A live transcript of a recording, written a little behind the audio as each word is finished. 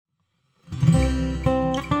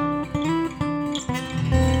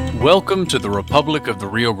Welcome to the Republic of the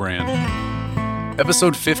Rio Grande.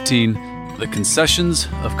 Episode 15, The Concessions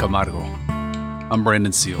of Camargo. I'm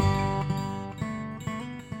Brandon Seal.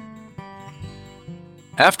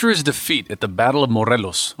 After his defeat at the Battle of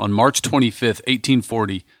Morelos on March 25,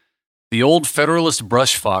 1840, the old Federalist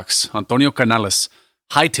brush fox, Antonio Canales,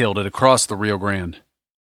 hightailed it across the Rio Grande.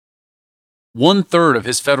 1/3 of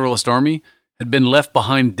his Federalist army had been left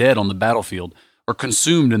behind dead on the battlefield or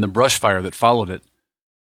consumed in the brush fire that followed it.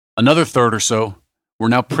 Another third or so were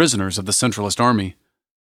now prisoners of the Centralist Army.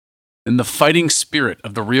 And the fighting spirit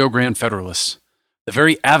of the Rio Grande Federalists, the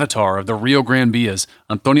very avatar of the Rio Grande Villas,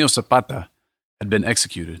 Antonio Zapata, had been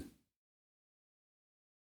executed.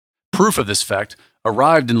 Proof of this fact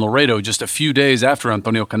arrived in Laredo just a few days after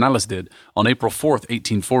Antonio Canales did, on April 4,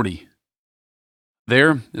 1840.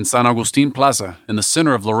 There, in San Agustin Plaza, in the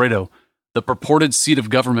center of Laredo, the purported seat of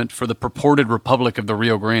government for the purported Republic of the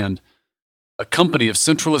Rio Grande, a company of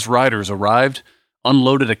Centralist riders arrived,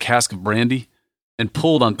 unloaded a cask of brandy, and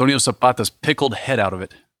pulled Antonio Zapata's pickled head out of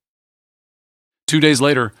it. 2 days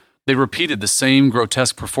later, they repeated the same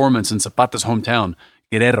grotesque performance in Zapata's hometown,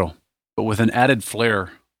 Guerrero, but with an added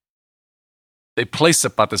flair. They placed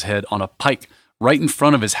Zapata's head on a pike right in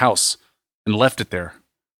front of his house and left it there,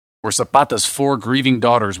 where Zapata's 4 grieving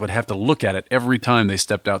daughters would have to look at it every time they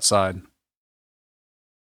stepped outside.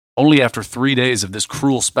 Only after 3 days of this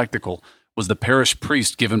cruel spectacle was the parish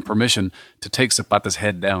priest given permission to take Zapata's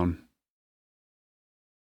head down.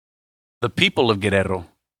 The people of Guerrero,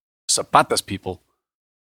 Zapata's people,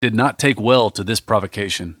 did not take well to this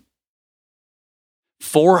provocation.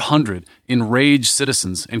 400 enraged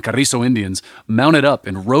citizens and Carrizo Indians mounted up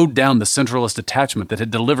and rode down the Centralist detachment that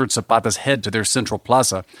had delivered Zapata's head to their central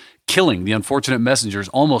plaza, killing the unfortunate messengers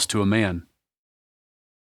almost to a man.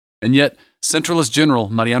 And yet, Centralist General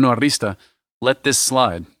Mariano Arista let this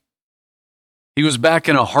slide. He was back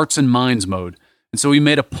in a hearts and minds mode, and so he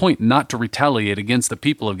made a point not to retaliate against the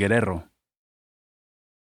people of Guerrero.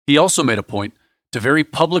 He also made a point to very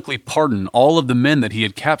publicly pardon all of the men that he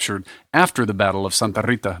had captured after the Battle of Santa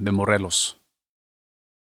Rita de Morelos.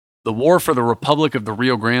 The war for the Republic of the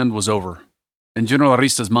Rio Grande was over, in General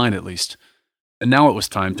Arista's mind at least, and now it was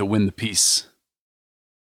time to win the peace.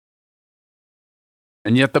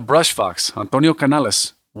 And yet the brush fox, Antonio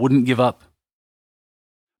Canales, wouldn't give up.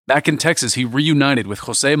 Back in Texas, he reunited with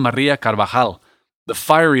José María Carvajal, the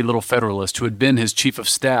fiery little Federalist who had been his chief of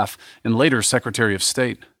staff and later Secretary of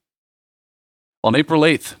State. On April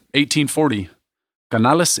 8, 1840,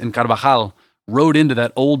 Canales and Carvajal rode into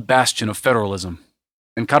that old bastion of federalism,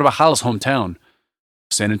 in Carvajal's hometown,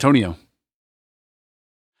 San Antonio.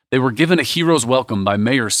 They were given a hero's welcome by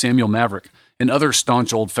Mayor Samuel Maverick and other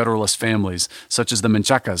staunch old Federalist families, such as the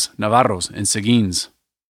Menchacas, Navarros, and Seguins.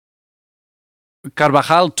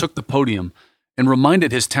 Carvajal took the podium and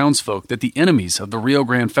reminded his townsfolk that the enemies of the Rio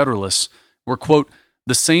Grande Federalists were, quote,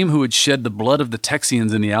 the same who had shed the blood of the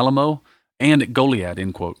Texians in the Alamo and at Goliad,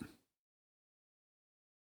 end quote.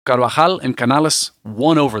 Carvajal and Canales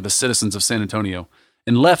won over the citizens of San Antonio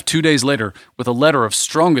and left 2 days later with a letter of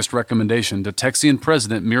strongest recommendation to Texian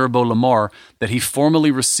President Mirabeau Lamar that he formally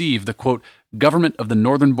receive the, quote, government of the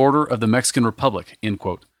northern border of the Mexican Republic, end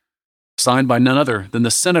quote, signed by none other than the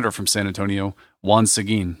senator from San Antonio, Juan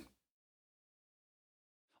Seguin.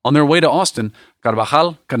 On their way to Austin,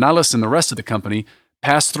 Carvajal, Canales, and the rest of the company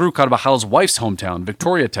passed through Carvajal's wife's hometown,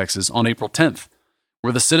 Victoria, Texas, on April 10th,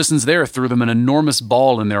 where the citizens there threw them an enormous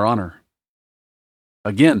ball in their honor.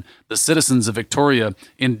 Again, the citizens of Victoria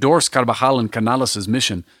endorsed Carvajal and Canales'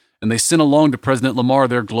 mission, and they sent along to President Lamar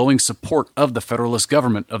their glowing support of the Federalist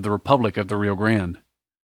government of the Republic of the Rio Grande.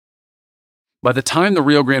 By the time the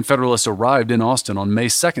Rio Grande Federalists arrived in Austin on May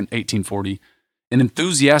 2, 1840, an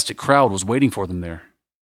enthusiastic crowd was waiting for them there.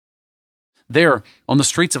 There, on the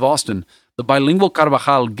streets of Austin, the bilingual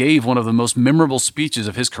Carvajal gave one of the most memorable speeches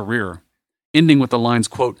of his career, ending with the lines,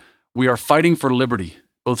 quote, we are fighting for liberty,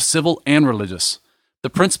 both civil and religious, the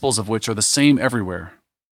principles of which are the same everywhere.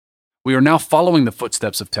 We are now following the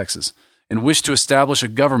footsteps of Texas and wish to establish a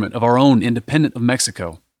government of our own independent of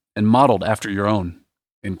Mexico and modeled after your own,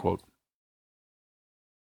 end quote.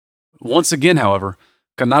 Once again, however,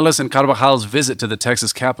 Canales and Carvajal's visit to the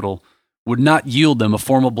Texas capital would not yield them a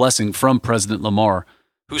formal blessing from President Lamar,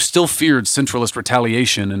 who still feared Centralist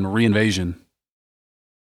retaliation and reinvasion.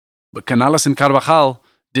 But Canales and Carvajal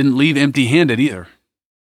didn't leave empty-handed either.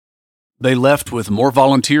 They left with more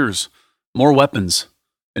volunteers, more weapons,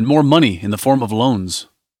 and more money in the form of loans.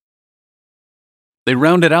 They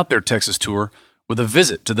rounded out their Texas tour with a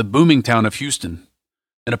visit to the booming town of Houston,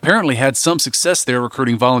 and apparently had some success there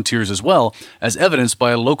recruiting volunteers as well, as evidenced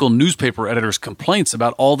by a local newspaper editor's complaints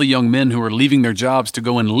about all the young men who were leaving their jobs to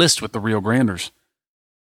go enlist with the Rio Granders.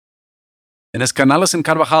 And as Canales and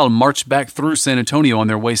Carvajal marched back through San Antonio on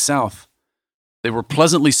their way south, they were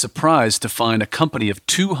pleasantly surprised to find a company of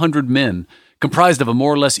 200 men, comprised of a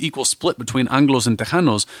more or less equal split between Anglos and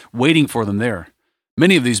Tejanos, waiting for them there.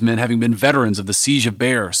 Many of these men having been veterans of the Siege of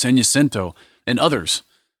Bear, San Jacinto, and others.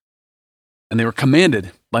 And they were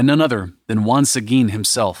commanded by none other than Juan Seguin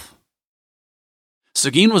himself.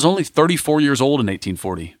 Seguin was only 34 years old in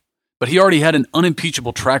 1840, but he already had an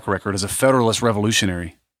unimpeachable track record as a Federalist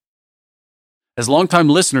revolutionary. As longtime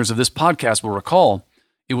listeners of this podcast will recall,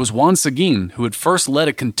 it was Juan Seguin who had first led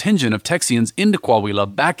a contingent of Texians into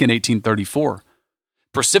Coahuila back in 1834,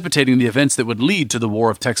 precipitating the events that would lead to the War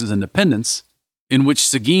of Texas Independence, in which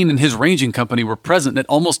Seguin and his ranging company were present at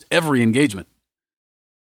almost every engagement.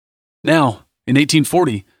 Now, in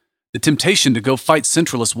 1840, the temptation to go fight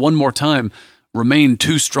Centralists one more time remained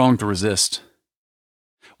too strong to resist.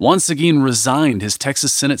 Juan Seguin resigned his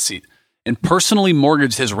Texas Senate seat and personally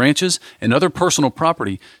mortgaged his ranches and other personal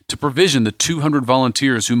property to provision the 200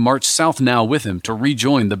 volunteers who marched south now with him to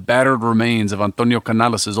rejoin the battered remains of Antonio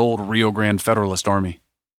Canales' old Rio Grande Federalist army.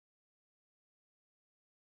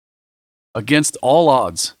 Against all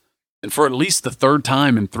odds, and for at least the third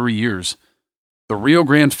time in 3 years, the Rio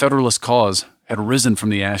Grande Federalist cause had risen from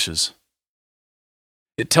the ashes.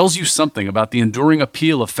 It tells you something about the enduring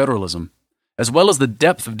appeal of federalism, as well as the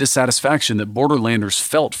depth of dissatisfaction that borderlanders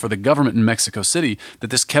felt for the government in Mexico City that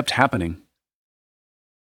this kept happening.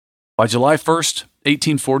 By July 1st,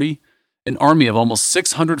 1840, an army of almost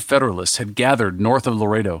 600 Federalists had gathered north of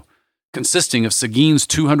Laredo, consisting of Seguin's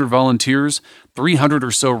 200 volunteers, 300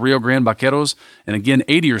 or so Rio Grande Vaqueros, and again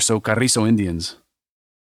 80 or so Carrizo Indians.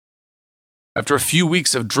 After a few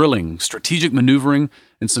weeks of drilling, strategic maneuvering,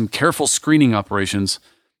 and some careful screening operations,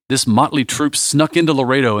 this motley troop snuck into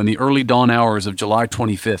Laredo in the early dawn hours of July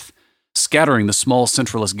 25th, scattering the small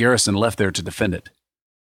Centralist garrison left there to defend it.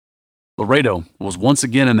 Laredo was once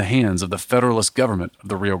again in the hands of the Federalist government of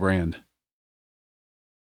the Rio Grande.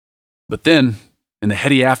 But then, in the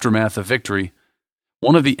heady aftermath of victory,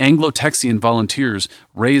 one of the Anglo-Texian volunteers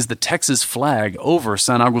raised the Texas flag over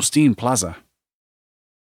San Agustin Plaza.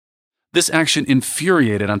 This action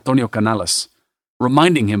infuriated Antonio Canales,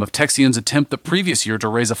 reminding him of Texians' attempt the previous year to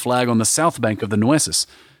raise a flag on the south bank of the Nueces,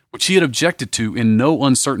 which he had objected to in no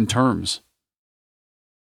uncertain terms.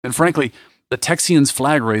 And frankly, the Texians'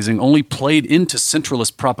 flag raising only played into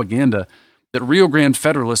Centralist propaganda that Rio Grande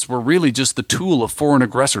Federalists were really just the tool of foreign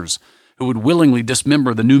aggressors who would willingly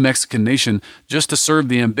dismember the new Mexican nation just to serve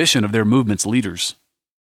the ambition of their movement's leaders.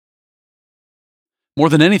 More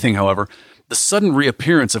than anything, however, the sudden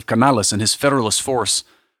reappearance of Canales and his Federalist force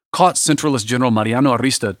caught Centralist General Mariano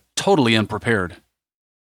Arista totally unprepared.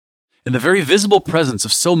 And the very visible presence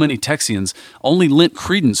of so many Texians only lent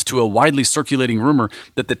credence to a widely circulating rumor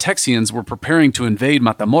that the Texians were preparing to invade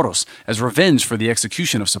Matamoros as revenge for the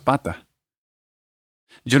execution of Zapata.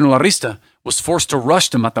 General Arista was forced to rush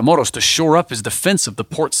to Matamoros to shore up his defense of the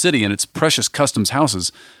port city and its precious customs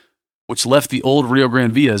houses, which left the old Rio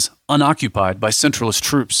Grande villas unoccupied by Centralist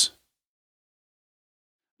troops.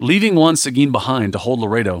 Leaving Juan Seguin behind to hold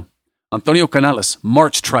Laredo, Antonio Canales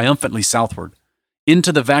marched triumphantly southward,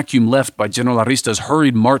 into the vacuum left by General Arista's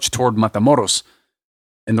hurried march toward Matamoros,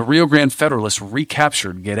 and the Rio Grande Federalists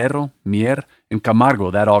recaptured Guerrero, Mier, and Camargo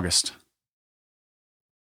that August.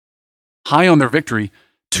 High on their victory,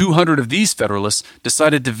 200 of these Federalists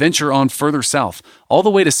decided to venture on further south, all the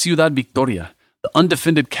way to Ciudad Victoria, the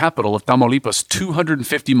undefended capital of Tamaulipas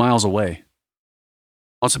 250 miles away.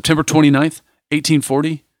 On September 29th,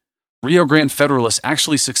 1840, Rio Grande Federalists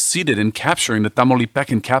actually succeeded in capturing the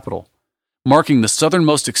Tamaulipecan capital, marking the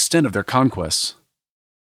southernmost extent of their conquests.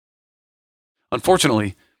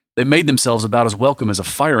 Unfortunately, they made themselves about as welcome as a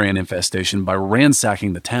fire ant infestation by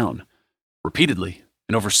ransacking the town, repeatedly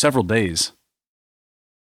and over several days.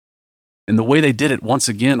 And the way they did it once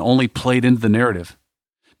again only played into the narrative,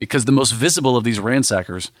 because the most visible of these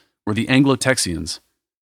ransackers were the Anglo-Texians,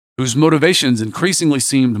 whose motivations increasingly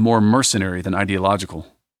seemed more mercenary than ideological.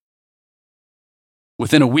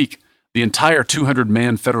 Within a week, the entire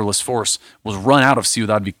 200-man Federalist force was run out of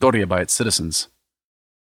Ciudad Victoria by its citizens.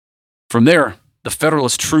 From there, the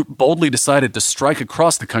Federalist troop boldly decided to strike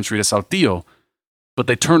across the country to Saltillo, but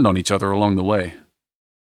they turned on each other along the way.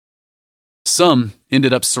 Some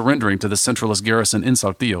ended up surrendering to the Centralist garrison in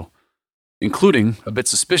Saltillo, including, a bit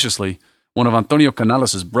suspiciously, one of Antonio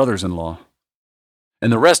Canales' brothers-in-law.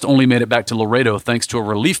 And the rest only made it back to Laredo thanks to a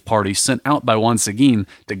relief party sent out by Juan Seguin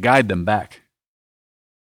to guide them back.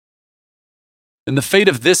 And the fate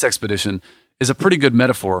of this expedition is a pretty good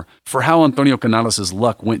metaphor for how Antonio Canales'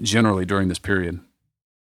 luck went generally during this period.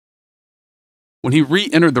 When he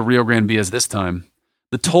re-entered the Rio Grande Villas this time,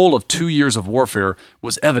 the toll of 2 years of warfare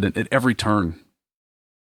was evident at every turn.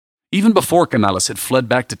 Even before Canales had fled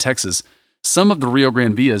back to Texas, some of the Rio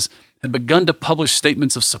Grande Villas had begun to publish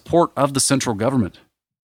statements of support of the central government.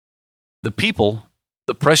 The people,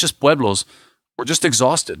 the precious pueblos, were just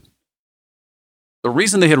exhausted. The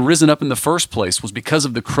reason they had risen up in the first place was because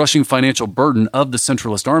of the crushing financial burden of the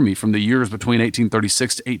Centralist Army from the years between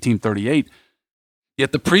 1836 to 1838,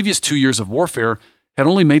 yet the previous 2 years of warfare had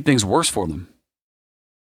only made things worse for them.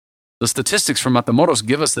 The statistics from Matamoros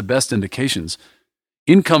give us the best indications.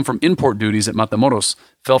 Income from import duties at Matamoros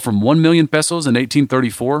fell from 1 million pesos in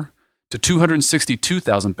 1834 to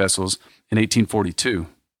 262,000 pesos in 1842.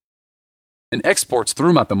 And exports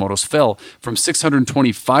through Matamoros fell from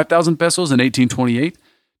 625,000 pesos in 1828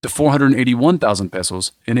 to 481,000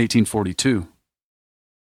 pesos in 1842.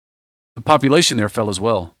 The population there fell as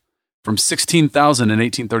well, from 16,000 in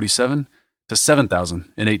 1837 to 7,000 in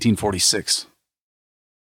 1846.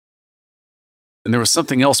 And there was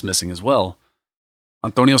something else missing as well: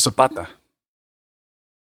 Antonio Zapata.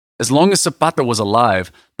 As long as Zapata was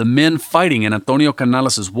alive, the men fighting in Antonio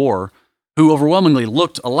Canales' war, who overwhelmingly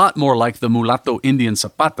looked a lot more like the mulatto Indian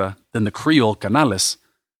Zapata than the Creole Canales,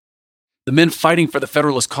 the men fighting for the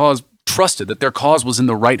Federalist cause trusted that their cause was in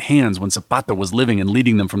the right hands when Zapata was living and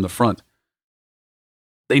leading them from the front.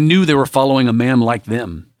 They knew they were following a man like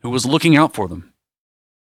them, who was looking out for them.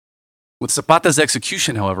 With Zapata's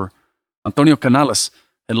execution, however, Antonio Canales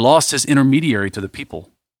had lost his intermediary to the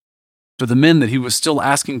people, to the men that he was still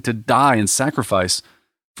asking to die and sacrifice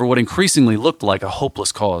for what increasingly looked like a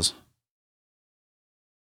hopeless cause.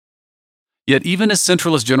 Yet even as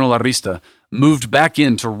Centralist General Arista moved back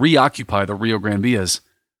in to reoccupy the Rio Grande Villas,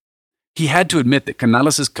 he had to admit that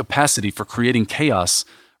Canales' capacity for creating chaos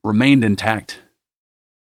remained intact.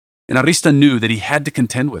 And Arista knew that he had to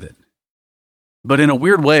contend with it. But in a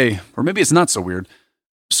weird way, or maybe it's not so weird,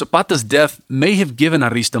 Zapata's death may have given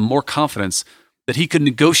Arista more confidence that he could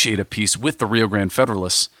negotiate a peace with the Rio Grande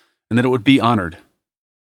Federalists and that it would be honored.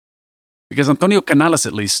 Because Antonio Canales,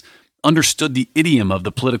 at least, understood the idiom of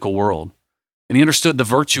the political world, and he understood the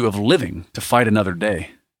virtue of living to fight another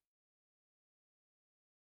day.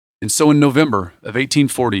 And so in November of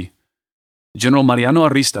 1840, General Mariano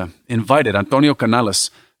Arista invited Antonio Canales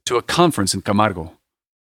to a conference in Camargo.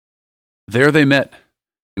 There they met,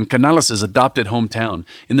 in Canales' adopted hometown,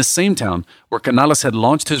 in the same town where Canales had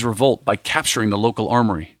launched his revolt by capturing the local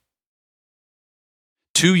armory.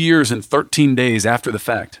 2 years and 13 days after the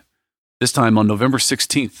fact, this time on November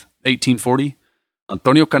 16th, 1840,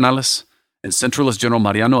 Antonio Canales and Centralist General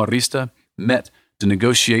Mariano Arista met to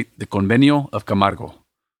negotiate the Convenio of Camargo,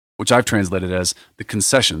 which I've translated as the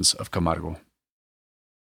Concessions of Camargo.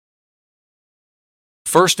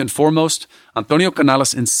 First and foremost, Antonio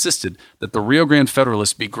Canales insisted that the Rio Grande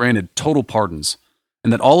Federalists be granted total pardons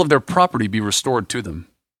and that all of their property be restored to them.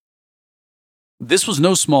 This was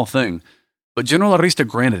no small thing, but General Arista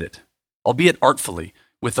granted it, albeit artfully,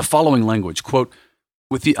 with the following language, quote,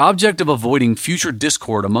 "With the object of avoiding future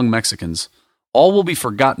discord among Mexicans, all will be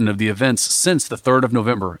forgotten of the events since the 3rd of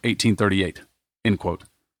November, 1838, end quote,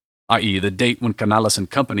 i.e. the date when Canales and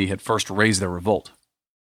company had first raised their revolt.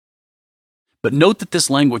 But note that this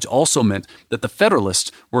language also meant that the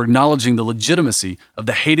Federalists were acknowledging the legitimacy of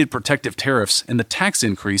the hated protective tariffs and the tax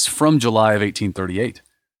increase from July of 1838.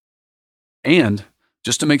 And,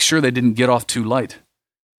 just to make sure they didn't get off too light,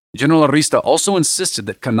 General Arista also insisted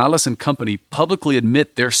that Canales and company publicly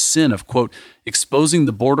admit their sin of, quote, exposing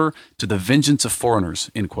the border to the vengeance of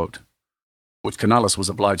foreigners, end quote, which Canales was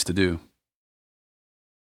obliged to do.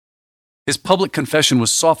 His public confession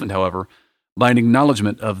was softened, however, by an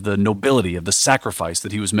acknowledgement of the nobility of the sacrifice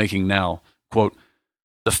that he was making now. Quote,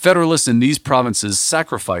 "The Federalists in these provinces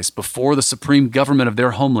sacrifice before the supreme government of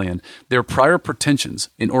their homeland their prior pretensions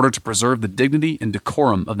in order to preserve the dignity and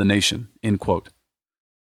decorum of the nation," end quote.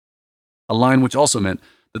 A line which also meant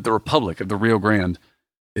that the Republic of the Rio Grande,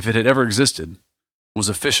 if it had ever existed, was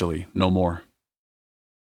officially no more.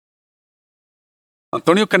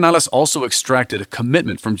 Antonio Canales also extracted a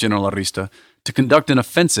commitment from General Arista to conduct an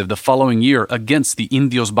offensive the following year against the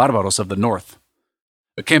Indios Bárbaros of the north,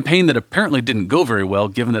 a campaign that apparently didn't go very well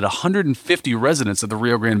given that 150 residents of the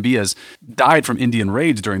Rio Grande Villas died from Indian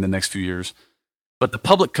raids during the next few years, but the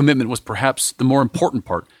public commitment was perhaps the more important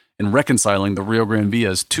part in reconciling the Rio Grande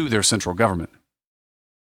Villas to their central government.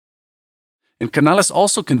 And Canales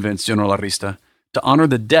also convinced General Arista to honor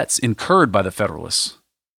the debts incurred by the Federalists.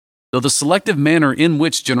 though the selective manner in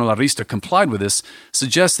which General Arista complied with this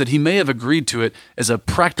suggests that he may have agreed to it as a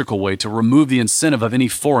practical way to remove the incentive of any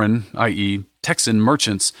foreign, i.e., Texan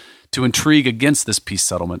merchants, to intrigue against this peace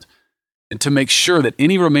settlement, and to make sure that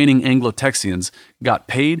any remaining Anglo-Texians got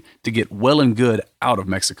paid to get well and good out of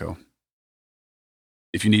Mexico.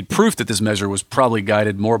 If you need proof that this measure was probably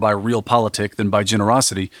guided more by realpolitik than by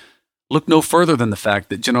generosity, look no further than the fact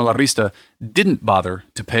that General Arista didn't bother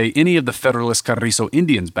to pay any of the Federalist Carrizo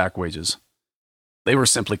Indians back wages. They were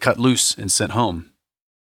simply cut loose and sent home.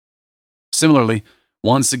 Similarly,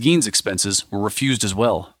 Juan Seguin's expenses were refused as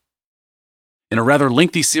well. In a rather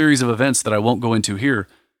lengthy series of events that I won't go into here,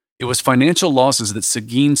 it was financial losses that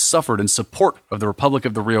Seguin suffered in support of the Republic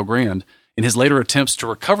of the Rio Grande in his later attempts to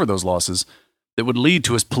recover those losses that would lead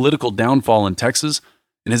to his political downfall in Texas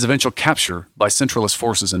and his eventual capture by centralist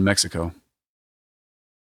forces in Mexico.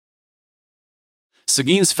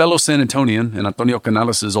 Seguin's fellow San Antonian and Antonio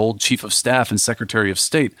Canales' old chief of staff and secretary of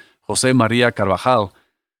state, Jose Maria Carvajal,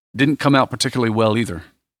 didn't come out particularly well either.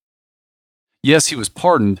 Yes, he was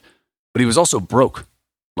pardoned, but he was also broke,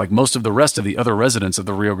 like most of the rest of the other residents of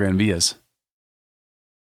the Rio Grande Villas.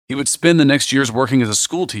 He would spend the next years working as a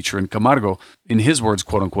school teacher in Camargo, in his words,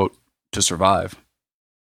 quote-unquote, to survive.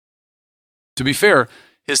 To be fair,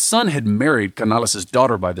 his son had married Canales'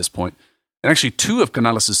 daughter by this point, and actually 2 of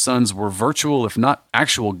Canales' sons were virtual, if not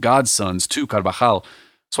actual godsons to Carvajal,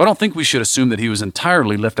 so I don't think we should assume that he was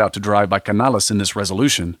entirely left out to dry by Canales in this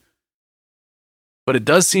resolution. But it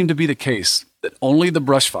does seem to be the case that only the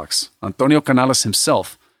brushfox, Antonio Canales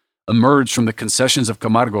himself, emerged from the concessions of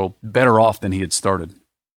Camargo better off than he had started.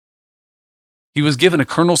 He was given a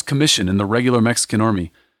colonel's commission in the regular Mexican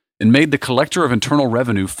army and made the collector of internal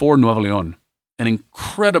revenue for Nuevo León, an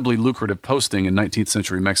incredibly lucrative posting in 19th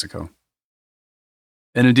century Mexico.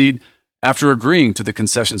 And indeed, after agreeing to the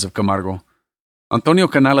concessions of Camargo, Antonio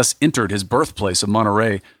Canales entered his birthplace of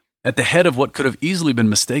Monterrey at the head of what could have easily been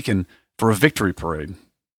mistaken for a victory parade.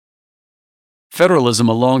 Federalism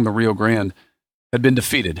along the Rio Grande had been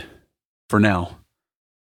defeated, for now,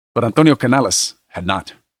 but Antonio Canales had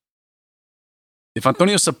not. If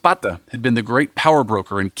Antonio Zapata had been the great power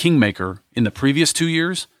broker and kingmaker in the previous 2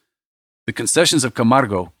 years, the concessions of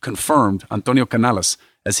Camargo confirmed Antonio Canales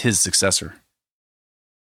as his successor.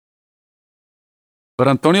 But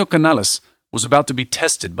Antonio Canales was about to be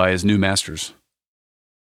tested by his new masters.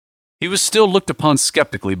 He was still looked upon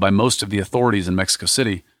skeptically by most of the authorities in Mexico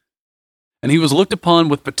City, and he was looked upon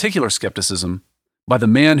with particular skepticism by the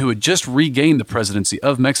man who had just regained the presidency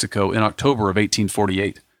of Mexico in October of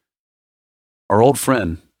 1848, our old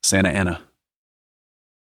friend, Santa Anna.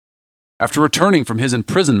 After returning from his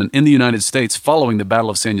imprisonment in the United States following the Battle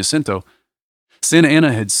of San Jacinto, Santa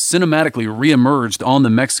Anna had cinematically reemerged on the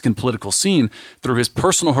Mexican political scene through his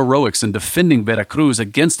personal heroics in defending Veracruz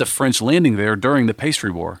against a French landing there during the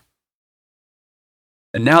Pastry War.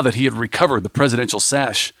 And now that he had recovered the presidential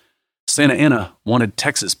sash, Santa Anna wanted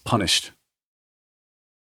Texas punished.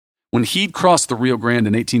 When he'd crossed the Rio Grande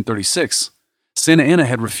in 1836, Santa Anna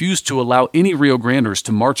had refused to allow any Rio Granders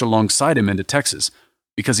to march alongside him into Texas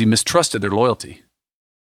because he mistrusted their loyalty.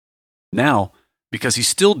 Now, because he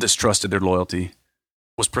still distrusted their loyalty,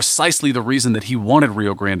 was precisely the reason that he wanted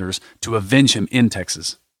Rio Granders to avenge him in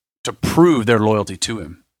Texas, to prove their loyalty to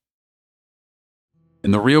him.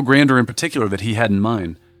 And the Rio Grander in particular that he had in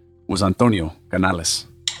mind was Antonio Canales.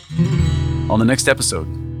 On the next episode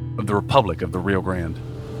of The Republic of the Rio Grande.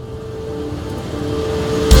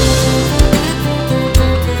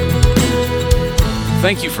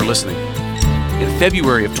 Thank you for listening. In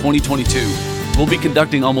February of 2022, we'll be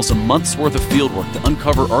conducting almost a month's worth of fieldwork to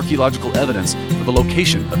uncover archaeological evidence for the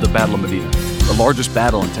location of the Battle of Medina, the largest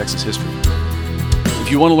battle in Texas history. If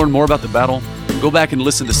you want to learn more about the battle, go back and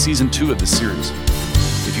listen to Season 2 of this series.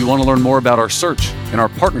 If you want to learn more about our search and our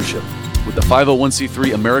partnership with the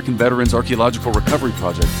 501c3 American Veterans Archaeological Recovery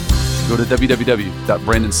Project, go to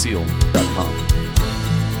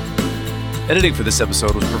www.brandonseal.com. Editing for this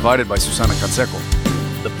episode was provided by Susana Canseco.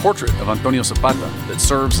 The portrait of Antonio Zapata that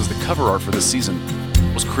serves as the cover art for this season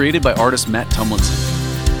was created by artist Matt Tumlinson.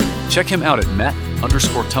 Check him out at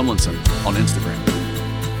Matt_Tumlinson on Instagram.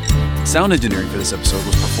 Sound engineering for this episode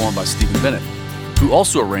was performed by Stephen Bennett, who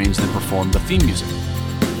also arranged and performed the theme music.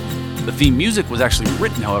 The theme music was actually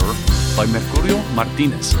written, however, by Mercurio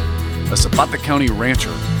Martinez, a Zapata County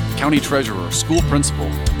rancher, county treasurer, school principal,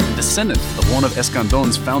 and descendant of one of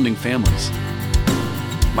Escandon's founding families.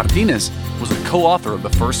 Martinez was the co-author of the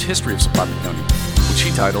first history of Zapata County, which he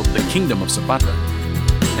titled The Kingdom of Zapata,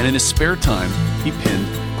 and in his spare time, he penned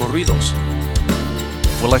corridos.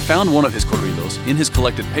 Well, I found one of his corridos in his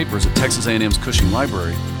collected papers at Texas A&M's Cushing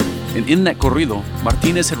Library, And in that corrido,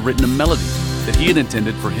 Martinez had written a melody that he had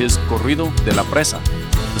intended for his Corrido de la Presa,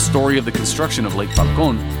 the story of the construction of Lake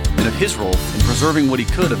Falcón and of his role in preserving what he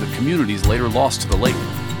could of the communities later lost to the lake.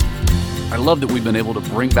 I love that we've been able to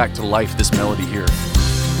bring back to life this melody here,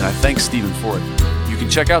 and I thank Stephen for it. You can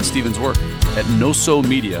check out Stephen's work at Noso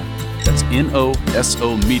Media, that's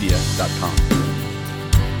NOSO Media.com.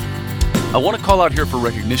 I want to call out here for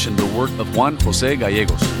recognition the work of Juan Jose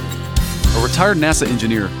Gallegos. A retired NASA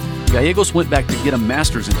engineer, Gallegos went back to get a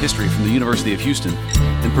master's in history from the University of Houston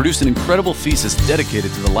and produced an incredible thesis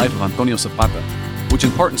dedicated to the life of Antonio Zapata, which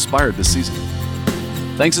in part inspired this season.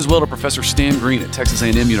 Thanks as well to Professor Stan Green at Texas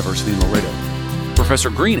A&M University in Laredo. Professor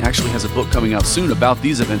Green actually has a book coming out soon about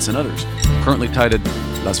these events and others, currently titled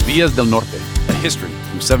Las Villas del Norte, a history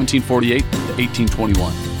from 1748 to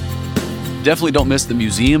 1821. Definitely don't miss the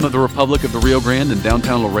Museum of the Republic of the Rio Grande in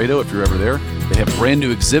downtown Laredo if you're ever there. They have brand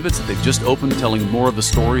new exhibits that they've just opened telling more of the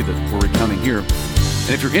story that we're recounting here. And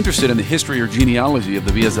if you're interested in the history or genealogy of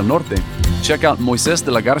the Villas del Norte, check out Moises de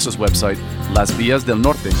la Garza's website,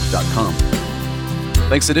 lasvillasdelnorte.com.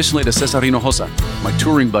 Thanks additionally to Cesar Hinojosa, my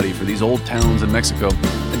touring buddy for these old towns in Mexico,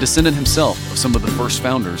 and descendant himself of some of the first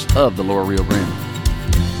founders of the Lower Rio Grande.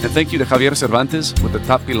 And thank you to Javier Cervantes with the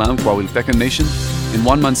Tapilán Coahuiltecan Nation and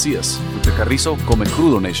Juan Mancias with the Carrizo Come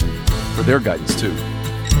Crudo Nation for their guidance too.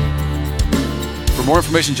 For more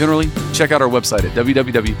information generally, check out our website at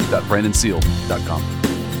www.brandonseal.com.